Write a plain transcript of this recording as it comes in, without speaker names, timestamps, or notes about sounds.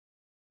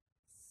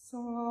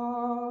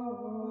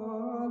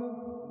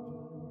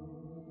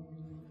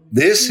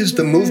This is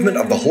the movement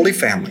of the Holy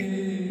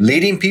Family,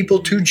 leading people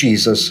to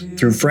Jesus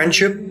through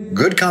friendship,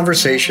 good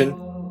conversation,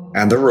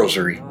 and the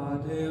Rosary.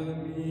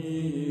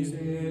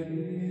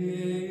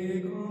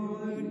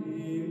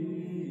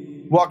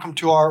 Welcome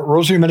to our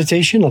Rosary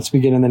meditation. Let's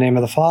begin in the name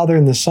of the Father,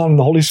 and the Son, and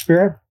the Holy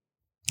Spirit.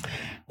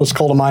 Let's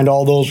call to mind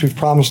all those we've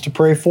promised to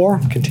pray for.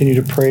 Continue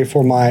to pray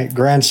for my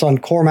grandson,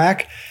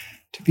 Cormac,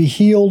 to be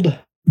healed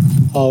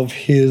of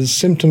his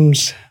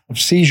symptoms of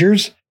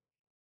seizures,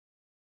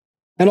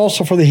 and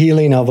also for the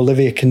healing of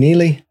Olivia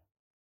Keneally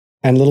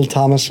and little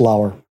Thomas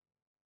Lauer.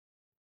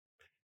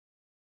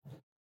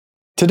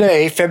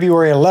 Today,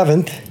 February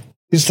 11th,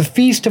 is the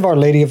feast of Our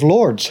Lady of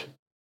Lourdes,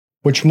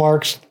 which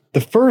marks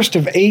the first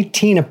of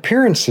 18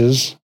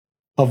 appearances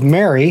of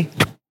Mary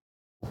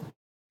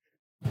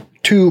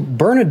to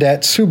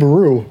Bernadette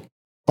Soubirous,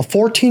 a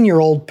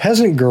 14-year-old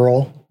peasant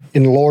girl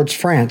in Lourdes,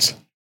 France.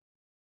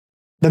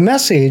 The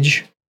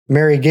message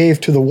Mary gave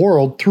to the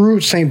world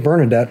through Saint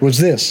Bernadette was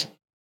this: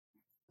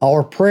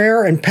 our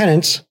prayer and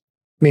penance,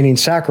 meaning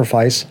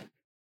sacrifice,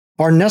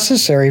 are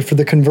necessary for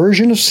the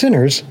conversion of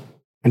sinners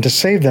and to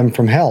save them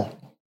from hell.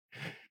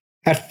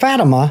 At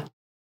Fatima,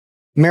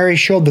 Mary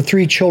showed the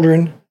three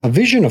children a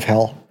vision of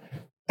hell,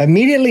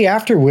 immediately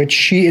after which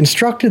she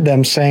instructed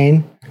them,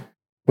 saying,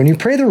 "When you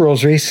pray the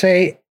Rosary,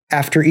 say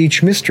after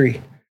each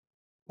mystery,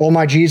 O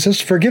my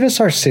Jesus, forgive us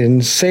our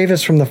sins, save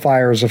us from the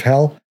fires of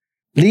hell,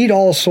 lead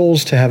all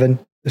souls to heaven,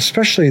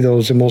 especially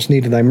those in most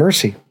need of thy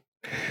mercy."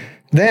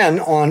 Then,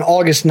 on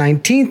August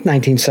 19th,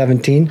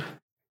 1917,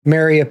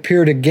 Mary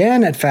appeared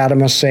again at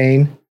Fatima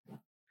saying,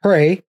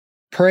 "Pray,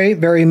 pray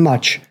very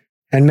much,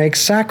 and make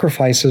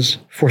sacrifices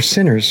for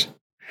sinners.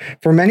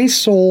 For many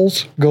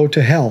souls go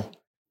to hell,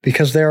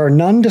 because there are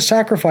none to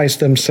sacrifice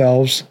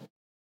themselves,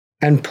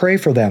 and pray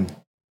for them."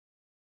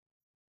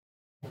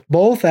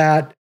 Both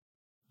at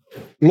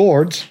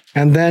Lourdes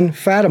and then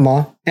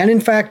Fatima, and in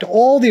fact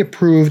all the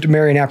approved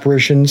Marian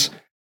apparitions,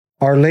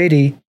 Our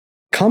Lady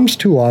comes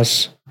to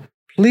us,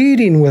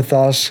 pleading with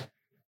us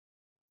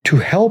to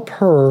help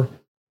her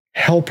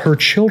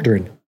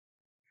children.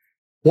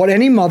 What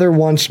any mother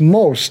wants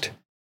most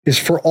is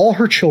for all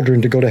her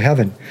children to go to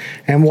heaven,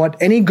 and what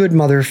any good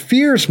mother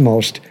fears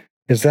most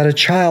is that a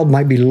child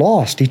might be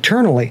lost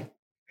eternally.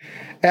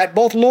 At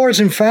both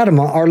Lourdes and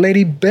Fatima, Our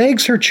Lady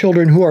begs her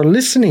children who are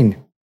listening,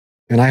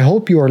 and I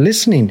hope you are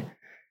listening,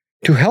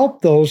 to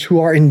help those who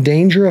are in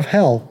danger of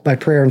hell by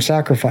prayer and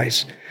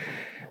sacrifice.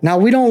 Now,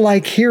 we don't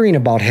like hearing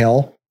about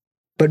hell,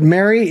 but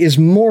Mary is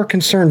more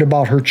concerned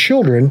about her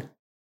children,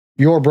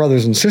 your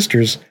brothers and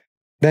sisters,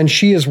 than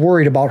she is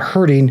worried about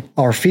hurting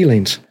our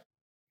feelings.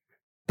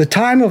 The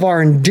time of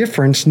our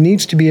indifference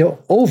needs to be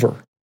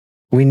over.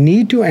 We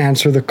need to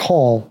answer the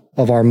call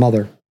of our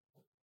mother.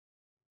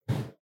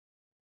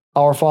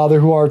 Our Father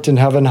who art in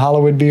heaven,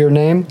 hallowed be your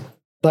name.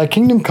 Thy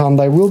kingdom come,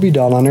 thy will be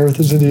done on earth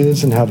as it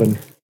is in heaven.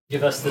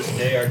 Give us this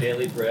day our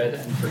daily bread,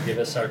 and forgive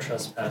us our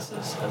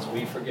trespasses, as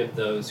we forgive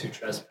those who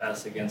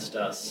trespass against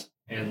us.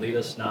 And lead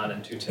us not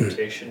into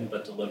temptation,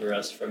 but deliver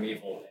us from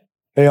evil.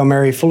 Hail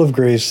Mary, full of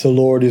grace, the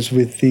Lord is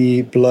with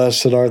thee.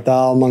 Blessed art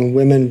thou among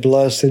women,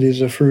 blessed is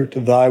the fruit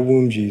of thy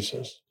womb,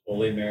 Jesus.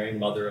 Holy Mary,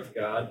 Mother of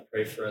God,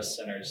 pray for us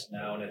sinners,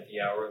 now and at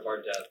the hour of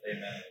our death.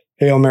 Amen.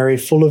 Hail Mary,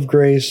 full of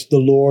grace, the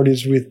Lord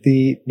is with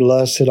thee.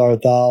 Blessed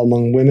art thou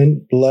among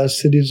women,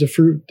 blessed is the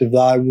fruit of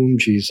thy womb,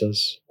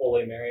 Jesus.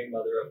 Holy Mary,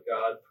 Mother of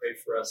God, pray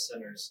for us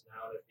sinners,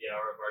 now and at the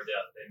hour of our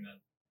death. Amen.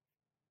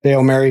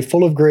 Hail Mary,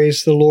 full of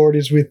grace, the Lord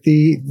is with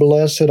thee.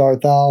 Blessed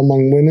art thou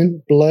among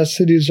women,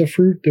 blessed is the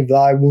fruit of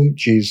thy womb,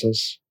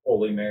 Jesus.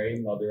 Holy Mary,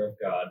 Mother of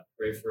God,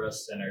 pray for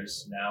us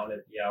sinners, now and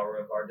at the hour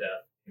of our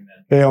death.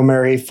 Amen. Hail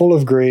Mary, full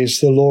of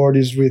grace, the Lord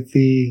is with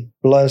thee.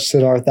 Blessed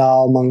art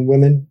thou among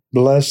women,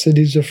 blessed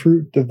is the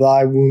fruit of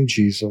thy womb,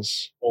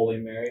 Jesus. Holy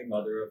Mary,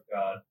 Mother of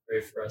God,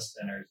 pray for us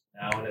sinners,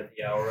 now and at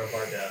the hour of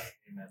our death.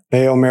 Amen.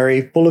 Hail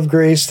Mary, full of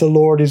grace, the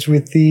Lord is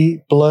with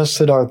thee.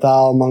 Blessed art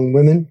thou among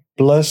women,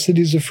 blessed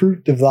is the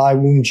fruit of thy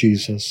womb,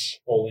 Jesus.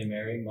 Holy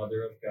Mary,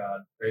 Mother of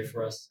God, pray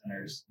for us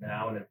sinners,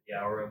 now and at the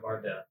hour of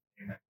our death.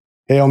 Amen.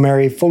 Hail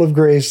Mary, full of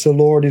grace, the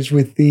Lord is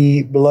with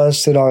thee.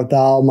 Blessed art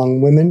thou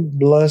among women,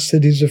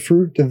 blessed is the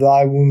fruit of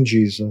thy womb,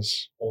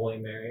 Jesus. Holy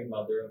Mary,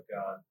 Mother of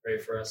God, pray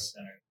for us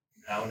sinners,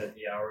 now and at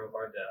the hour of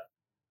our death.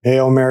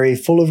 Hail Mary,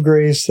 full of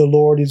grace, the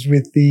Lord is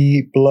with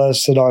thee.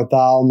 Blessed art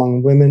thou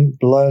among women,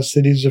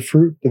 blessed is the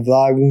fruit of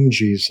thy womb,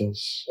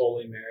 Jesus.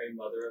 Holy Mary,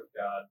 Mother of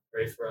God,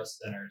 pray for us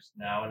sinners,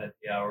 now and at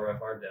the hour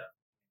of our death.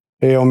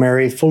 Hail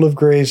Mary, full of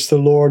grace, the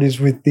Lord is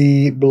with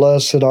thee.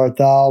 Blessed art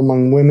thou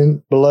among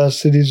women,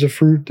 blessed is the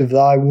fruit of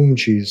thy womb,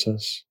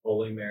 Jesus.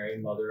 Holy Mary,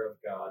 Mother of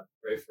God,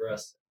 pray for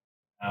us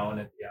now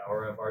and at the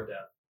hour of our death.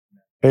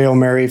 Hail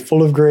Mary,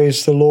 full of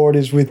grace, the Lord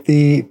is with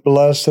thee.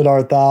 Blessed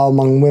art thou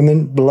among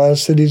women,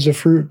 blessed is the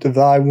fruit of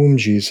thy womb,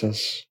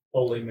 Jesus.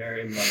 Holy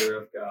Mary, Mother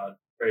of God,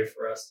 pray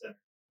for us sinners,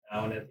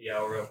 now and at the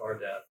hour of our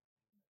death.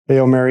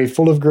 Hail Mary,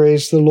 full of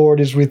grace, the Lord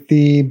is with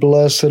thee.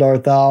 Blessed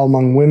art thou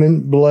among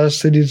women.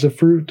 Blessed is the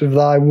fruit of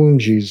thy womb,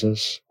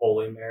 Jesus.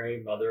 Holy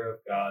Mary, Mother of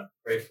God,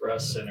 pray for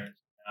us sinners,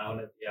 now and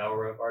at the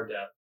hour of our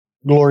death.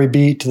 Glory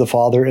be to the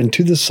Father, and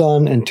to the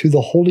Son, and to the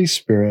Holy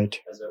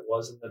Spirit. As it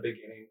was in the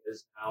beginning,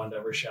 is now, and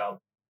ever shall be,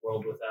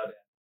 world without end.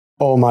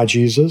 O my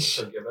Jesus,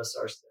 forgive us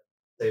our sins,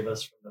 save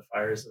us from the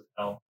fires of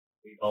hell,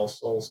 lead all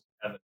souls to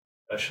heaven,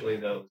 especially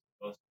those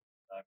most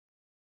in need.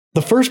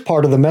 The first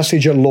part of the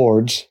message at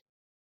Lourdes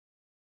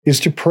is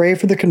to pray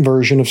for the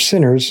conversion of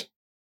sinners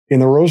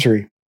in the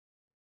Rosary.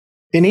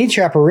 In each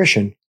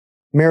apparition,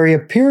 Mary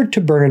appeared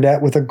to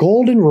Bernadette with a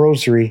golden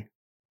rosary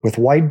with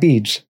white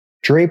beads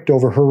draped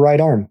over her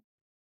right arm.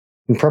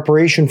 In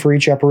preparation for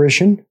each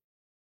apparition,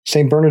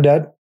 St.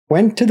 Bernadette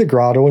went to the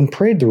grotto and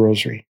prayed the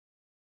rosary.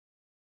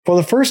 For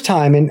the first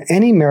time in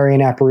any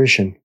Marian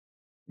apparition,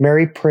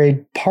 Mary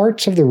prayed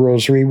parts of the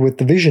rosary with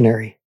the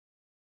visionary.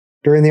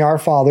 During the Our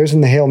Fathers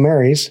and the Hail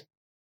Marys,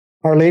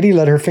 Our Lady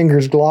let her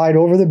fingers glide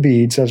over the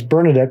beads as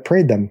Bernadette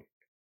prayed them.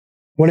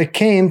 When it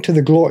came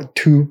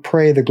to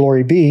pray the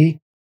Glory Be,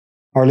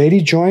 Our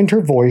Lady joined her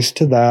voice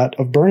to that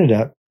of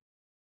Bernadette.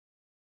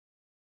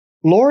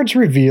 Lourdes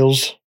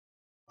reveals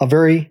a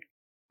very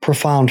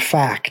profound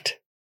fact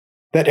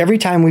that every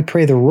time we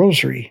pray the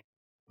rosary,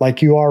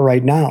 like you are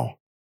right now,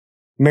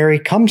 Mary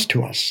comes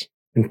to us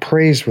and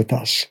prays with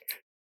us.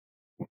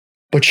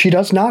 But she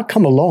does not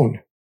come alone,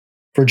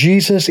 for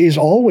Jesus is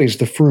always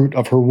the fruit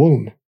of her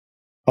womb,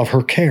 of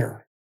her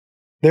care.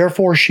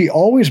 Therefore, she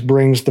always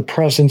brings the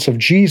presence of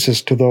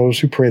Jesus to those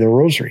who pray the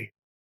rosary.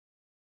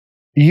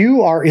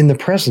 You are in the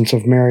presence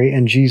of Mary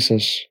and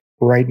Jesus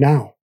right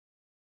now,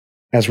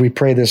 as we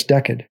pray this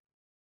decade.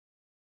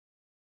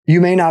 You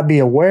may not be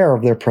aware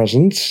of their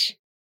presence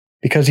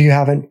because you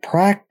haven't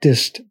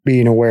practiced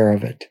being aware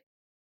of it.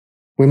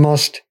 We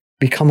must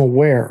become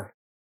aware.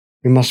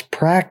 We must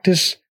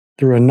practice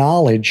through a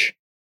knowledge,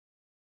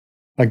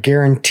 a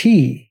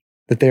guarantee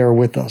that they are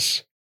with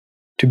us,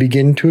 to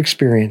begin to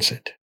experience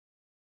it.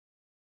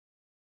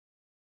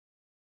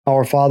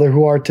 Our Father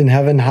who art in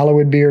heaven,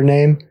 hallowed be your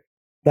name.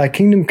 Thy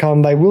kingdom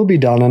come, thy will be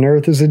done on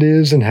earth as it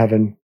is in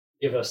heaven.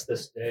 Give us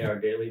this day our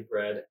daily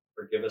bread, and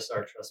forgive us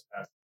our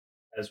trespasses,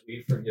 as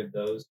we forgive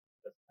those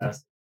who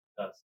trespass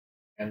against us.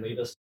 And lead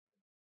us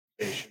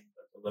into temptation,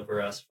 but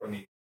deliver us from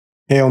evil.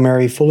 Hail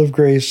Mary, full of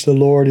grace, the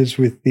Lord is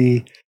with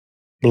thee.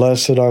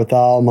 Blessed art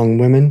thou among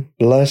women.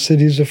 Blessed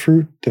is the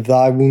fruit of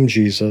thy womb,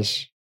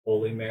 Jesus.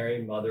 Holy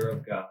Mary, Mother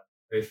of God,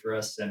 pray for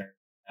us sinners,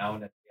 now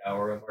and at the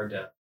hour of our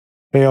death.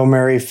 Hail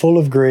Mary, full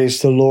of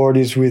grace, the Lord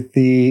is with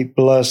thee.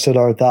 Blessed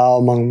art thou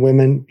among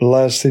women.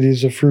 Blessed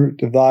is the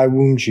fruit of thy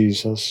womb,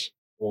 Jesus.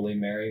 Holy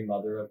Mary,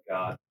 Mother of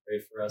God, pray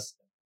for us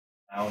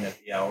sinners, now and at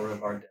the hour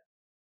of our death.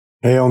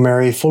 Hail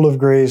Mary, full of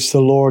grace,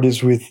 the Lord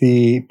is with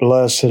thee.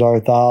 Blessed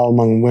art thou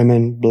among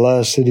women.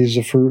 Blessed is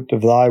the fruit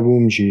of thy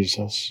womb,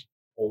 Jesus.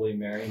 Holy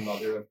Mary,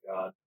 Mother of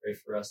God, pray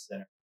for us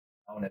sinners,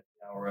 now and at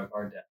the hour of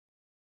our death.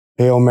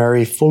 Hail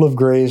Mary, full of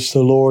grace,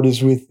 the Lord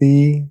is with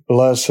thee.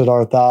 Blessed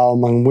art thou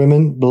among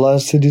women.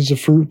 Blessed is the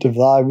fruit of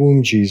thy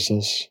womb,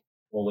 Jesus.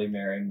 Holy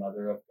Mary,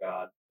 Mother of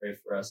God, pray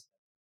for us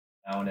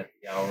now and at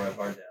the hour of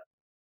our death.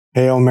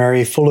 Hail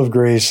Mary, full of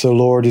grace, the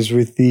Lord is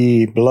with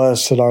thee.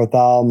 Blessed art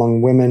thou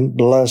among women.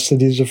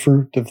 Blessed is the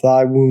fruit of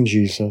thy womb,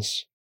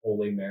 Jesus.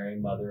 Holy Mary,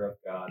 Mother of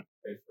God,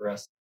 pray for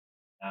us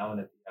now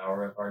and at the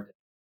hour of our death.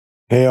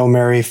 Hail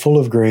Mary, full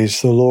of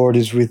grace, the Lord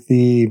is with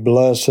thee.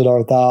 Blessed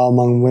art thou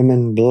among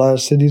women.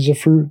 Blessed is the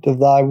fruit of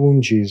thy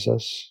womb,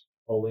 Jesus.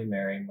 Holy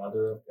Mary,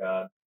 Mother of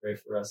God, pray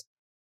for us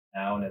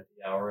now and at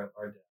the hour of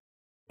our death.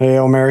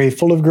 Hail Mary,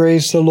 full of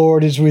grace, the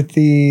Lord is with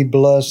thee.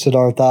 Blessed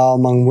art thou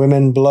among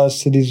women.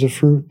 Blessed is the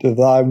fruit of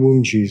thy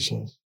womb,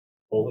 Jesus.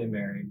 Holy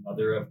Mary,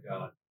 Mother of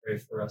God, pray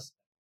for us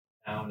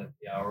now and at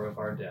the hour of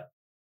our death.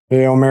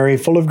 Hail Mary,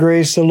 full of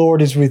grace, the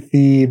Lord is with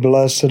thee.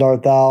 Blessed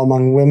art thou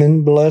among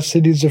women.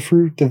 Blessed is the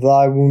fruit of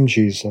thy womb,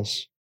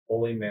 Jesus.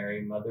 Holy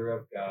Mary, Mother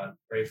of God,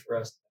 pray for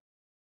us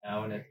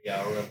now and at the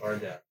hour of our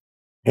death.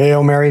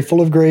 Hail Mary,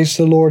 full of grace,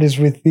 the Lord is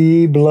with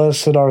thee.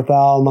 Blessed art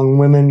thou among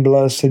women.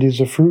 Blessed is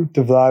the fruit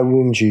of thy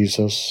womb,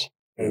 Jesus.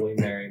 Holy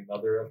Mary,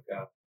 Mother of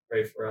God,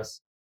 pray for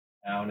us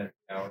now and at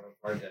the hour of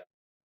our death.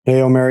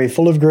 Hail Mary,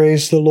 full of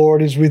grace, the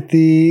Lord is with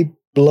thee.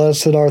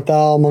 Blessed art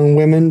thou among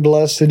women.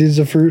 Blessed is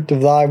the fruit of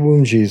thy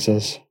womb,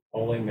 Jesus.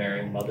 Holy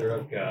Mary, Mother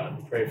of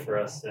God, pray for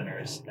us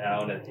sinners,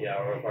 now and at the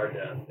hour of our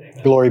death.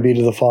 Amen. Glory be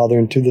to the Father,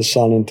 and to the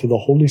Son, and to the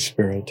Holy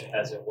Spirit.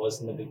 As it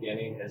was in the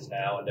beginning, is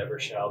now, and ever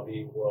shall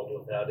be, world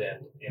without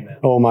end. Amen.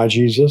 O my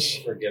Jesus,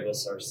 forgive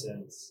us our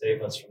sins,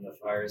 save us from the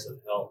fires of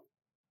hell,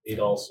 lead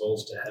all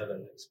souls to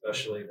heaven,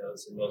 especially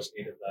those in most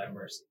need of thy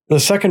mercy. the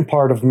second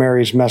part of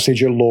Mary's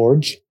message at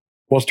Lourdes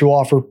was to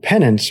offer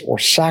penance or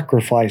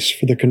sacrifice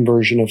for the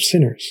conversion of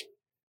sinners.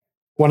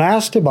 When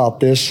asked about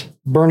this,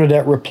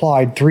 Bernadette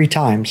replied 3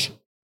 times,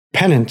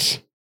 penance,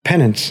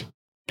 penance,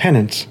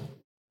 penance.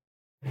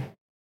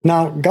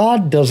 Now,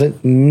 God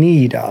doesn't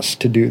need us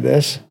to do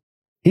this.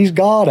 He's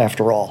God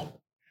after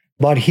all.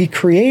 But He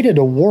created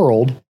a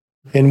world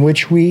in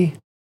which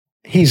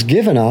He's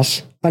given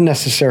us a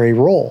necessary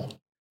role.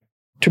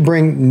 to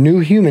bring new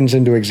humans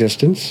into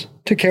existence,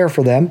 to care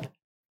for them,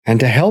 and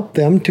to help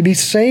them to be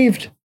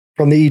saved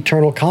from the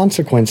eternal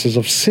consequences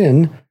of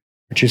sin,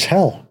 which is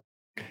hell.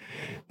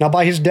 Now,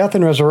 by his death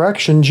and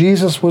resurrection,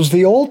 Jesus was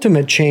the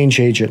ultimate change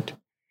agent.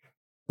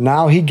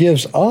 Now he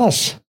gives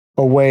us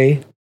a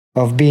way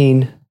of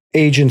being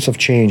agents of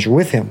change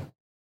with him.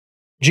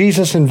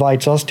 Jesus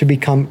invites us to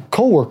become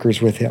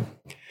co-workers with him,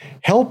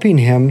 helping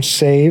him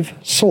save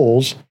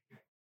souls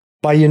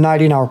by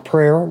uniting our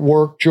prayer,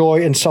 work,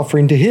 joy, and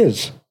suffering to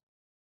his.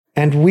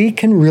 And we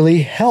can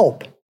really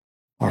help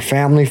our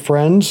family,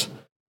 friends,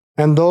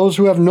 and those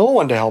who have no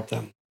one to help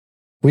them.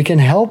 We can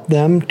help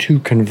them to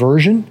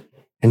conversion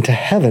and to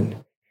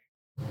heaven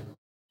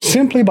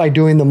simply by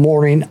doing the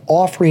morning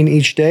offering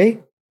each day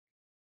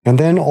and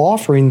then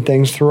offering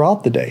things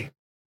throughout the day.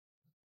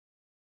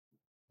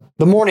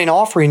 The morning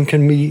offering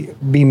can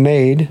be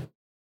made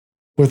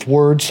with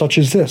words such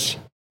as this: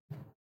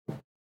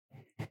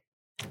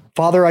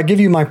 Father, I give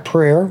you my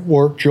prayer,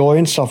 work, joy,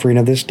 and suffering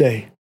of this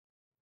day.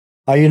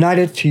 I unite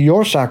it to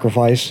your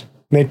sacrifice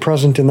made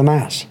present in the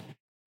Mass,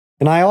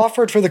 and I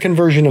offer it for the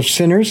conversion of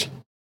sinners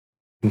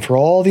and for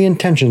all the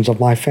intentions of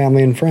my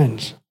family and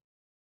friends.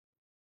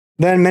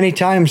 Then many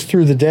times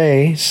through the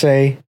day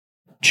say,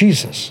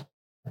 Jesus,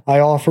 I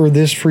offer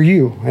this for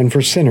you and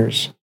for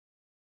sinners,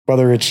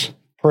 whether it's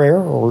prayer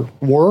or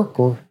work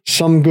or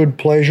some good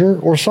pleasure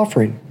or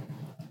suffering.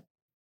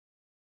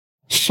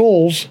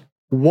 Souls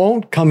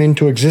won't come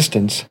into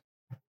existence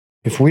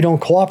if we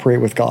don't cooperate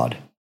with God.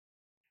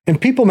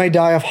 And people may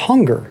die of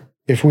hunger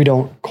if we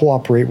don't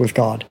cooperate with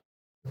God.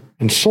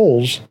 And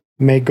souls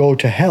may go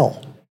to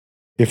hell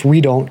if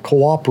we don't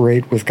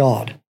cooperate with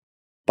God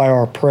by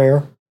our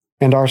prayer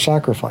and our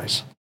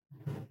sacrifice.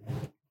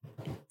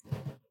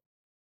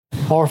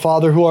 Our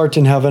Father who art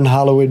in heaven,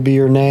 hallowed be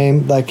your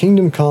name. Thy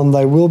kingdom come,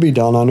 thy will be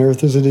done on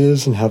earth as it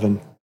is in heaven.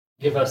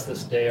 Give us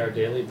this day our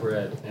daily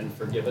bread, and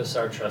forgive us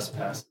our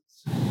trespasses,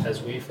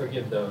 as we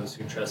forgive those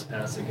who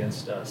trespass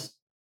against us.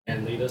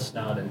 And lead us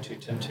not into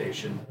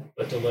temptation,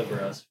 but deliver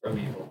us from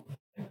evil.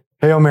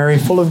 Hail Mary,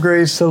 full of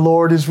grace, the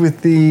Lord is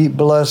with thee.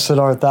 Blessed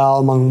art thou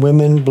among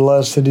women.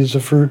 Blessed is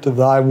the fruit of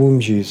thy womb,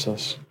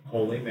 Jesus.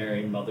 Holy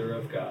Mary, Mother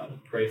of God,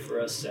 pray for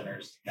us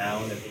sinners,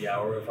 now and at the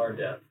hour of our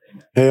death.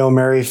 Amen. Hail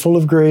Mary, full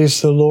of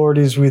grace, the Lord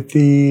is with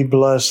thee.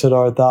 Blessed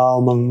art thou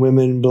among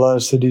women.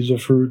 Blessed is the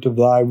fruit of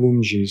thy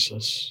womb,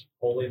 Jesus.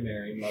 Holy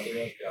Mary,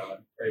 Mother of God,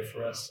 pray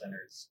for us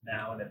sinners,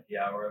 now and at the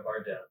hour of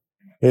our death.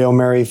 Amen. Hail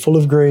Mary, full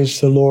of grace,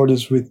 the Lord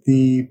is with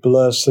thee.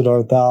 Blessed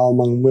art thou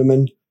among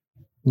women.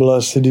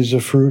 Blessed is the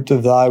fruit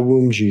of thy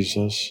womb,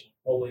 Jesus.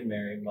 Holy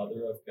Mary,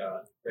 Mother of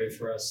God, pray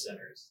for us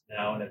sinners,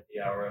 now and at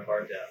the hour of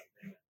our death.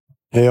 Amen.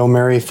 Hail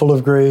Mary, full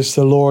of grace,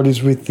 the Lord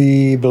is with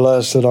thee.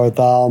 Blessed art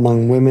thou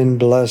among women.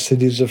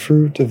 Blessed is the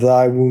fruit of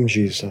thy womb,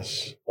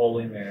 Jesus.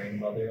 Holy Mary,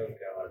 Mother of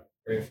God,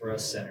 pray for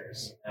us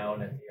sinners, now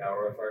and at the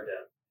hour of our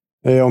death.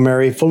 Hail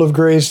Mary, full of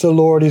grace, the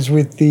Lord is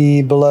with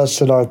thee.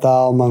 Blessed art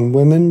thou among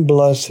women.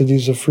 Blessed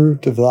is the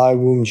fruit of thy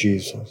womb,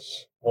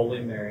 Jesus.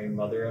 Holy Mary,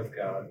 Mother of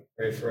God,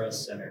 pray for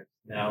us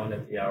sinners, now and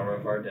at the hour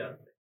of our death.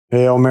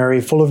 Hail Mary,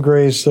 full of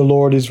grace, the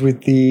Lord is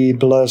with thee.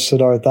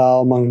 Blessed art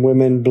thou among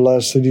women.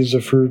 Blessed is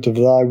the fruit of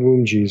thy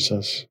womb,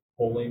 Jesus.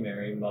 Holy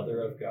Mary,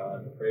 Mother of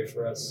God, pray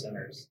for us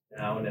sinners,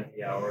 now and at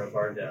the hour of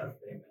our death.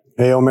 Amen.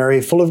 Hail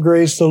Mary, full of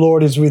grace, the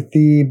Lord is with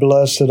thee.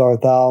 Blessed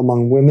art thou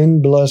among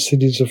women. Blessed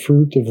is the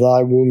fruit of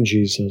thy womb,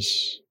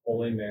 Jesus.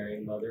 Holy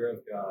Mary, Mother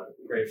of God,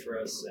 pray for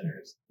us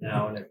sinners,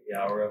 now and at the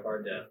hour of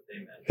our death.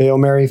 Amen. Hail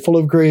Mary, full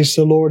of grace,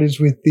 the Lord is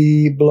with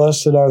thee.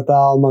 Blessed art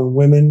thou among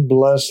women.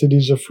 Blessed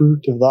is the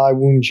fruit of thy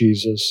womb,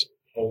 Jesus.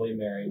 Holy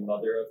Mary,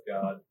 Mother of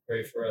God,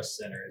 pray for us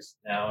sinners,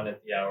 now and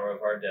at the hour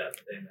of our death.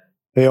 Amen.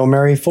 Hail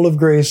Mary, full of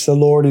grace, the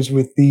Lord is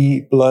with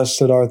thee.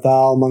 Blessed art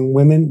thou among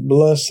women.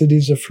 Blessed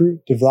is the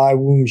fruit of thy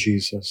womb,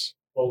 Jesus.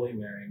 Holy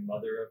Mary,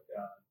 Mother of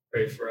God,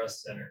 pray for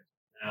us sinners,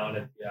 now and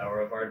at the hour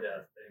of our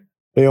death. Amen.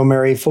 Hail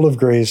Mary, full of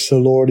grace, the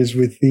Lord is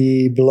with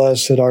thee.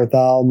 Blessed art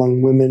thou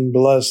among women.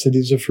 Blessed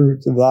is the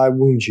fruit of thy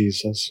womb,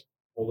 Jesus.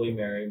 Holy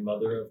Mary,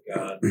 Mother of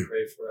God,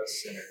 pray for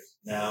us sinners,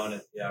 now and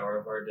at the hour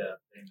of our death.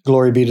 Amen.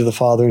 Glory be to the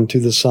Father, and to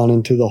the Son,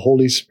 and to the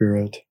Holy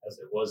Spirit. As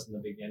it was in the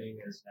beginning,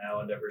 is now,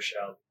 and ever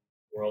shall be,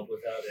 world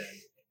without end.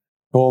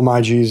 O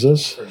my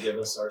Jesus, forgive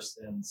us our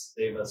sins,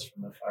 save us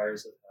from the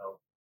fires of hell,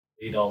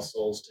 lead all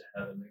souls to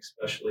heaven,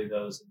 especially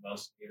those in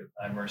most need of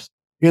thy mercy.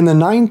 in the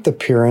 9th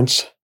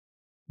appearance,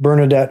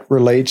 Bernadette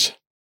relates,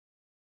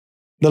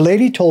 the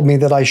lady told me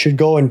that I should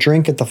go and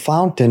drink at the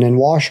fountain and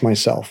wash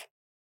myself.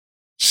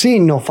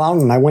 Seeing no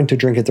fountain, I went to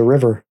drink at the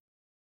river.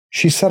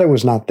 She said it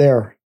was not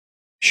there.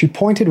 She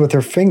pointed with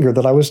her finger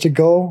that I was to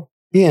go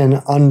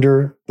in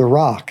under the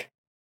rock.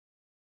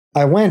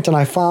 I went and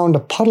I found a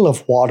puddle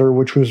of water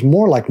which was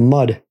more like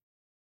mud,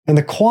 and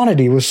the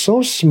quantity was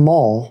so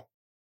small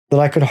that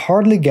I could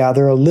hardly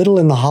gather a little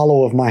in the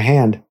hollow of my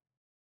hand.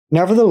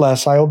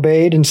 Nevertheless, I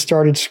obeyed and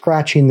started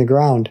scratching the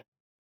ground.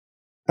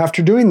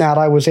 After doing that,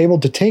 I was able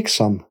to take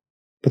some,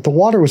 but the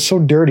water was so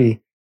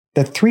dirty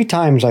that 3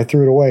 times I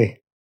threw it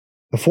away.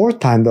 The 4th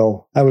time,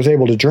 though, I was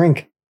able to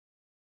drink.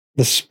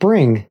 The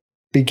spring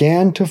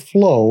began to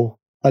flow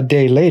a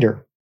day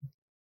later.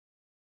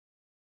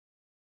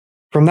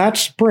 From that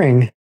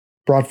spring,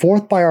 brought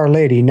forth by Our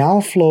Lady,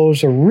 now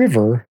flows a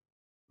river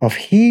of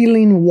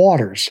healing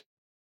waters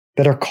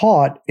that are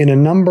caught in a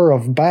number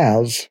of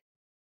baths,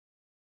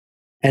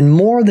 and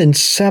more than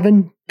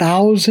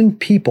 7,000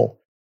 people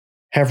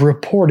have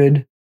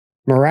reported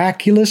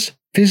miraculous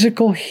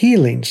physical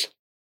healings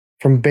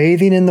from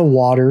bathing in the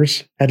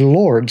waters at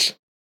Lourdes,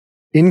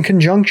 in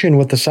conjunction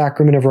with the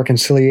sacrament of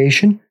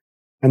reconciliation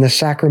and the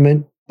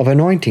sacrament of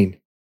anointing.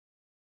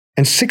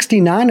 And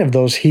 69 of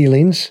those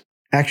healings,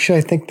 actually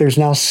I think there's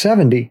now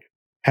 70,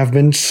 have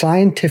been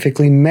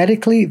scientifically,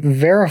 medically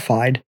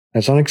verified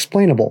as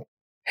unexplainable,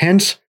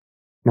 hence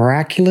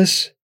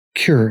miraculous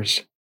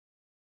cures.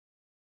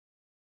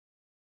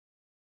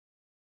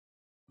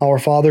 Our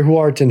Father who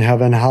art in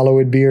heaven,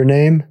 hallowed be your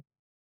name.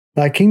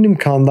 Thy kingdom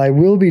come, thy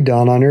will be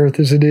done on earth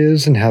as it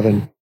is in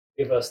heaven.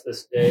 Give us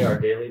this day our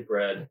daily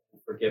bread,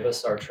 and forgive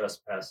us our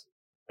trespasses,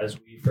 as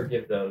we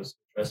forgive those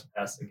who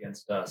trespass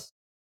against us.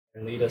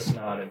 And lead us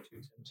not into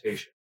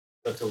temptation,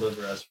 but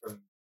deliver us from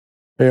evil.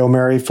 Hail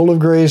Mary, full of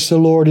grace, the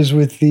Lord is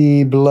with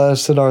thee.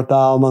 Blessed art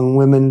thou among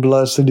women,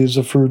 blessed is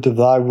the fruit of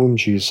thy womb,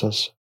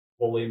 Jesus.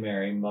 Holy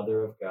Mary,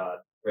 Mother of God,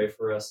 pray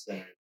for us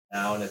sinners,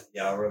 now and at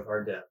the hour of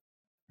our death.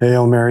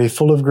 Hail Mary,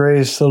 full of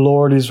grace, the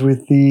Lord is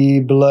with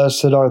thee.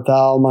 Blessed art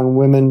thou among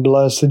women,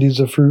 blessed is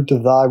the fruit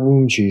of thy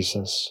womb,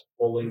 Jesus.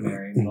 Holy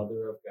Mary,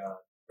 Mother of God,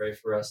 pray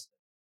for us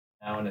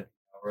sinners, now and at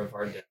the hour of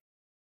our death.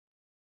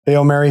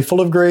 Hail Mary,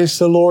 full of grace,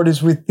 the Lord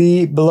is with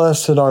thee.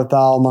 Blessed art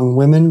thou among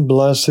women,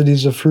 blessed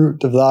is the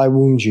fruit of thy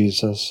womb,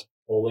 Jesus.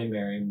 Holy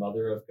Mary,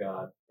 Mother of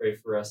God, pray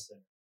for us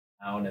sinners,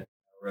 now and at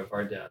the hour of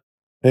our death.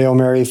 Hail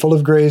Mary, full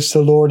of grace,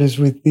 the Lord is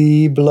with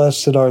thee.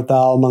 Blessed art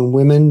thou among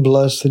women,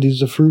 blessed is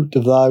the fruit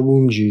of thy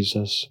womb,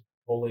 Jesus.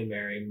 Holy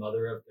Mary,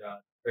 Mother of God,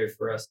 pray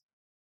for us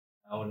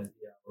now and at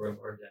the hour of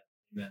our death.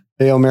 Amen.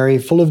 Hail Mary,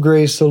 full of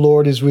grace, the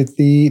Lord is with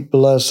thee.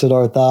 Blessed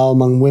art thou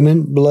among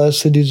women,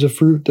 blessed is the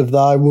fruit of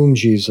thy womb,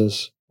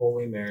 Jesus.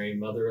 Holy Mary,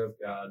 Mother of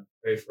God,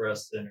 pray for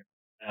us sinners,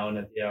 now and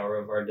at the hour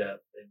of our death.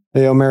 Amen.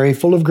 Hail Mary,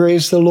 full of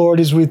grace, the Lord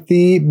is with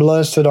thee.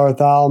 Blessed art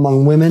thou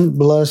among women,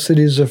 blessed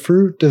is the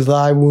fruit of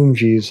thy womb,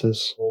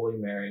 Jesus. Holy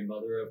Mary,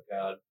 Mother of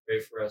God, pray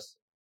for us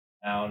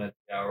now and at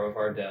the hour of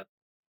our death.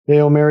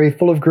 Hail Mary,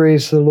 full of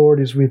grace, the Lord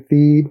is with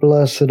thee.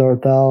 Blessed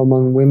art thou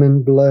among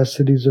women,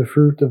 blessed is the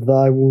fruit of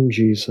thy womb,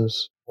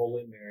 Jesus.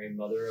 Holy Mary,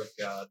 Mother of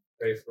God,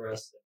 pray for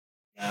us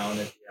now and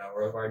at the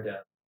hour of our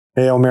death.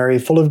 Hail Mary,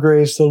 full of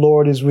grace, the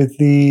Lord is with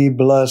thee.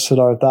 Blessed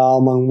art thou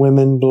among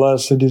women,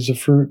 blessed is the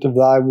fruit of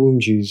thy womb,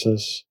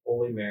 Jesus.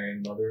 Holy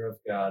Mary, Mother of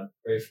God,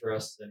 pray for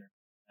us sinners,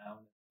 now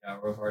and at the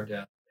hour of our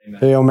death. Amen.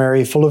 Hail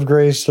Mary, full of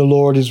grace, the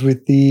Lord is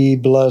with thee.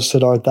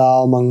 Blessed art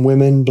thou among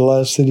women,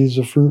 blessed is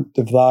the fruit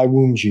of thy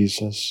womb,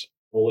 Jesus.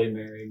 Holy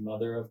Mary,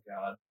 Mother of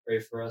God, pray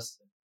for us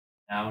sinners,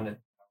 now and at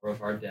the hour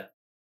of our death.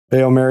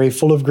 Hail Mary,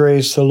 full of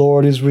grace, the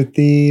Lord is with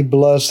thee.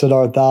 Blessed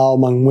art thou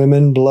among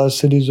women,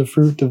 blessed is the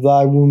fruit of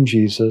thy womb,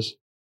 Jesus.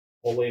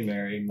 Holy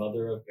Mary,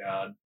 Mother of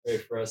God, pray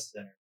for us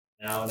sinners,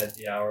 now and at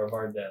the hour of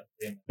our death.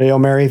 Amen. Hail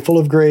Mary, full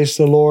of grace,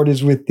 the Lord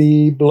is with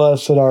thee.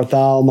 Blessed art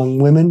thou among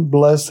women,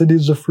 blessed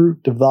is the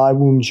fruit of thy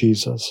womb,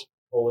 Jesus.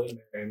 Holy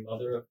Mary,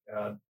 Mother of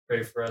God,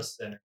 pray for us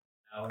sinners,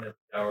 now and at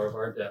the hour of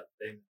our death.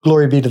 Amen.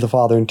 Glory be to the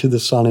Father, and to the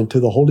Son, and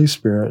to the Holy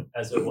Spirit.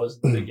 As it was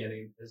in the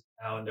beginning, is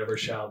now, and ever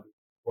shall be,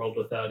 world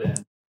without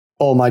end.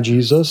 O my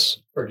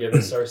Jesus, forgive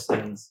us our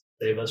sins,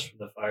 save us from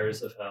the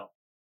fires of hell.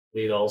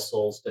 Lead all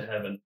souls to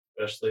heaven,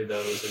 especially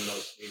those in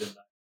most need of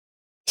thine.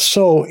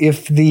 So,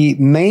 if the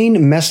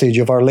main message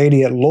of Our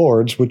Lady at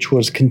Lourdes, which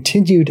was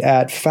continued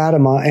at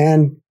Fatima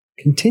and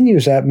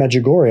continues at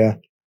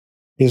Medjugorje,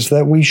 is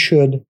that we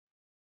should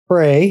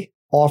pray,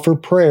 offer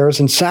prayers,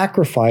 and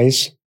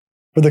sacrifice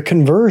for the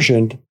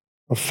conversion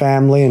of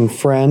family and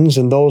friends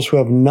and those who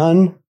have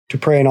none to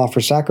pray and offer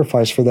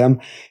sacrifice for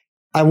them,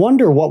 I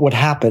wonder what would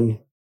happen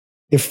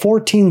if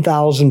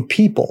 14,000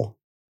 people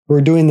who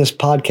are doing this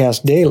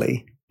podcast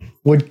daily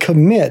would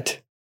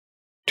commit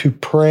to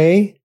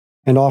pray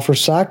and offer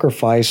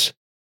sacrifice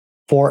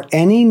for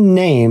any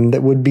name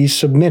that would be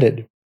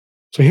submitted.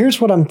 So here's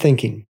what I'm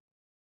thinking.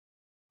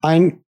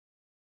 I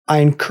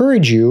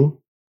encourage you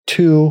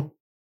to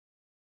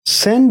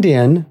send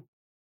in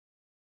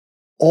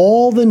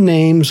all the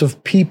names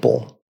of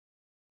people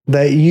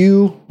that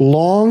you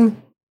long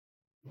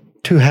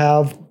to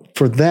have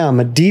for them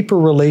a deeper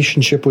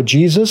relationship with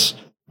Jesus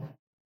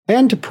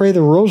and to pray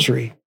the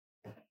rosary.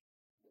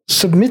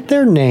 Submit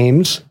their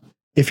names.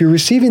 If you're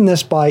receiving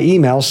this by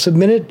email,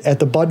 submit it at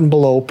the button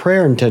below,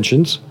 prayer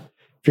intentions.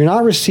 If you're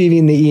not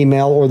receiving the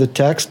email or the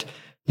text,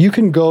 you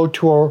can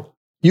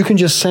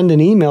just send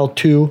an email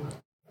to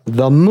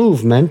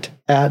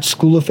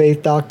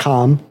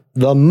themovement@schooloffaith.com,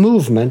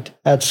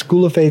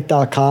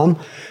 themovement@schooloffaith.com,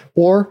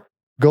 or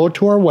go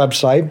to our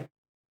website.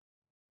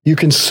 You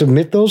can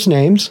submit those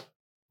names.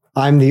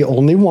 I'm the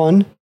only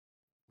one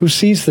who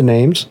sees the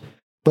names,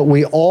 but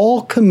we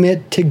all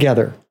commit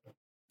together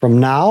from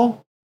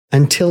now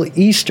until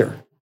Easter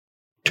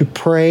to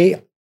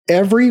pray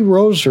every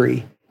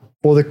rosary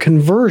for the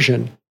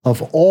conversion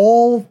of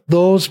all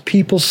those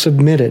people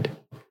submitted.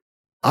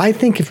 I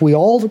think if we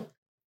all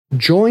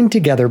join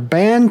together,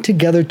 band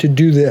together to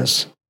do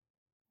this,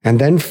 and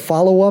then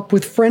follow up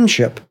with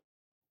friendship,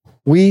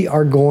 we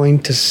are going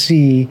to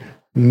see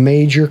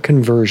major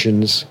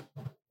conversions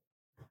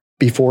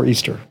before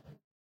Easter.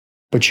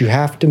 But you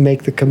have to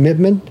make the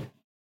commitment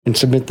and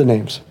submit the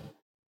names.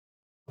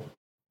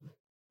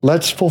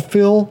 Let's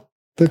fulfill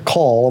the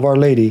call of Our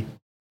Lady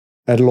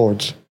at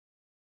Lourdes.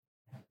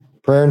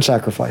 Prayer and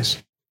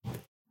sacrifice.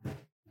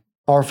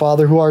 Our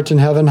Father, who art in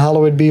heaven,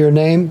 hallowed be your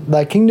name.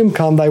 Thy kingdom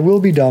come, thy will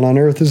be done on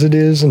earth as it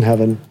is in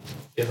heaven.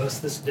 Give us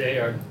this day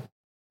our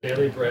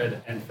daily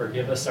bread, and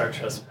forgive us our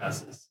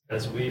trespasses,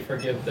 as we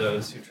forgive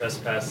those who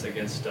trespass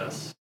against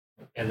us.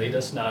 And lead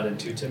us not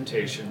into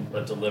temptation,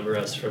 but deliver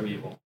us from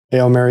evil.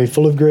 Hail Mary,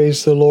 full of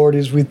grace, the Lord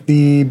is with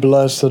thee.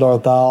 Blessed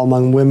art thou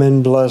among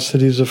women, blessed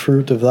is the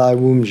fruit of thy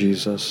womb,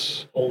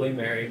 Jesus. Holy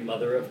Mary,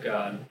 Mother of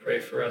God, pray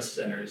for us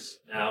sinners,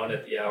 now and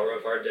at the hour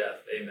of our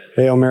death. Amen.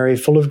 Hail Mary,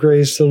 full of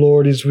grace, the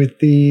Lord is with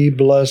thee.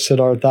 Blessed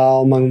art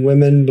thou among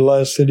women,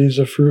 blessed is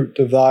the fruit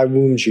of thy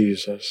womb,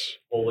 Jesus.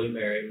 Holy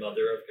Mary,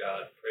 Mother of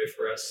God, pray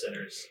for us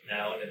sinners,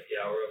 now and at the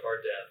hour of our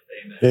death.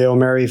 Amen. Hail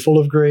Mary, full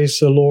of grace,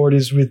 the Lord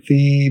is with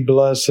thee.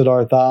 Blessed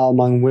art thou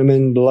among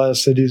women,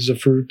 blessed is the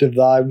fruit of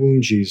thy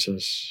womb,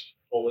 Jesus.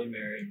 Holy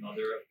Mary,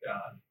 Mother of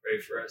God, pray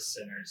for us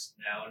sinners,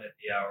 now and at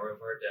the hour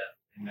of our death.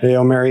 Amen.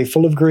 Hail Mary,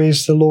 full of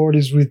grace, the Lord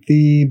is with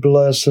thee.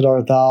 Blessed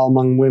art thou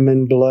among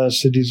women,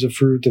 blessed is the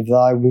fruit of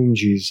thy womb,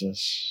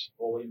 Jesus.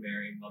 Holy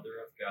Mary, Mother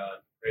of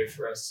God, pray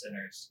for us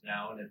sinners,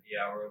 now and at the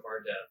hour of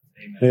our death.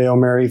 Amen. Hail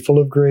Mary, full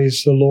of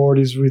grace, the Lord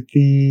is with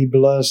thee.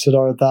 Blessed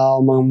art thou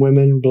among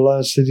women,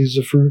 blessed is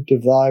the fruit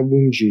of thy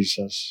womb,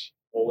 Jesus.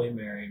 Holy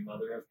Mary,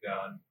 Mother of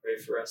God, pray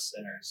for us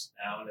sinners,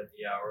 now and at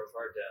the hour of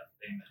our death.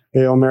 Amen.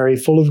 Hail Mary,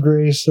 full of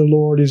grace, the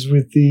Lord is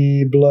with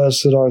thee.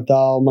 Blessed art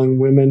thou among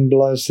women,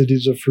 blessed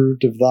is the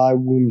fruit of thy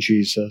womb,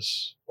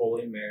 Jesus.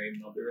 Holy Mary,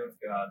 Mother of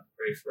God,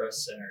 pray for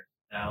us sinners,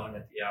 now and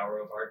at the hour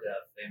of our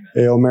death. Amen.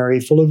 Hail Mary,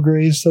 full of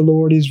grace, the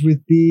Lord is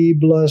with thee.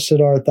 Blessed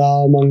art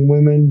thou among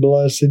women,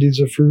 blessed is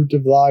the fruit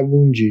of thy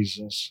womb,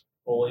 Jesus.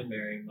 Holy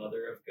Mary,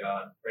 Mother of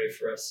God, pray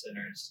for us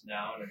sinners,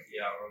 now and at the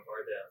hour of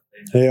our death.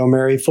 Amen. Hail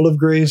Mary, full of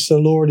grace, the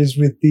Lord is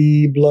with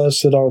thee.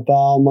 Blessed art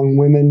thou among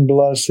women,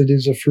 blessed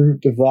is the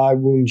fruit of thy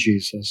womb,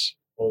 Jesus.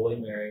 Holy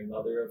Mary,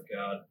 Mother of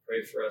God,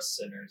 pray for us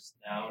sinners,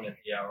 now and at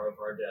the hour of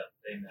our death.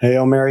 Amen.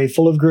 Hail Mary,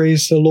 full of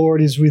grace, the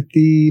Lord is with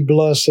thee.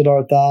 Blessed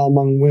art thou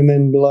among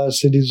women,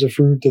 blessed is the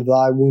fruit of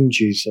thy womb,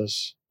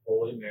 Jesus.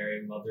 Holy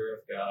Mary, Mother of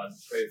God,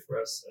 pray for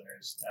us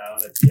sinners, now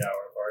and at the hour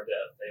of our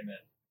death. Amen.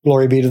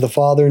 Glory be to the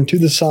Father, and to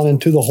the Son,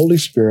 and to the Holy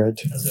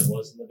Spirit. As it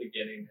was in the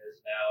beginning,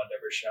 is now, and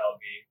ever shall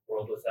be,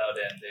 world without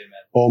end.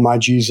 Amen. O my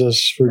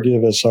Jesus,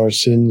 forgive us our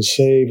sins,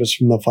 save us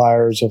from the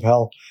fires of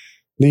hell.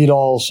 Lead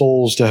all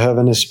souls to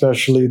heaven,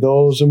 especially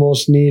those in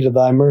most need of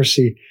thy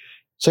mercy.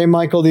 Saint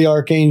Michael the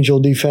Archangel,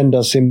 defend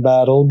us in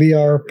battle. Be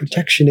our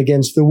protection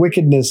against the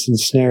wickedness and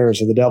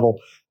snares of the devil.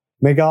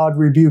 May God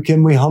rebuke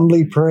him, we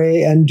humbly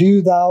pray. And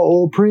do thou,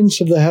 O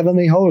Prince of the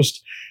heavenly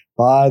host,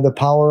 by the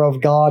power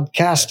of God,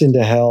 cast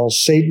into hell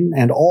Satan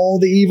and all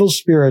the evil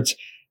spirits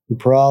who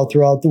prowl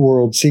throughout the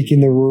world,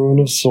 seeking the ruin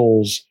of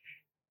souls.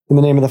 In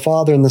the name of the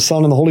Father, and the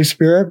Son, and the Holy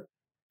Spirit.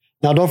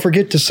 Now, don't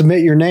forget to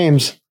submit your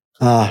names.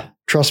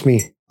 Trust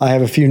me, I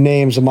have a few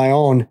names of my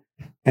own,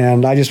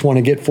 and I just want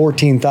to get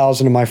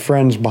 14,000 of my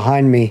friends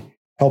behind me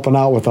helping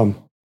out with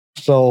them.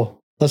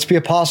 So let's be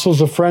apostles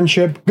of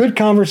friendship, good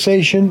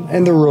conversation,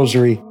 and the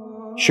rosary.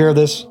 Share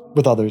this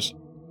with others.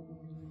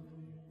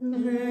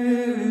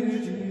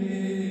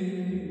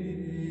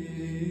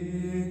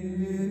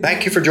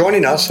 Thank you for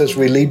joining us as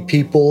we lead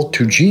people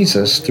to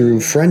Jesus through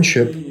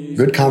friendship,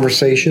 good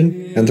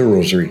conversation, and the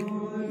rosary.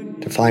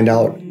 To find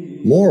out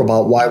more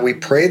about why we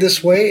pray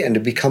this way and to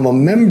become a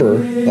member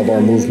of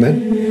our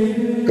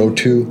movement, go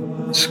to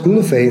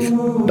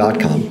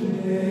schooloffaith.com.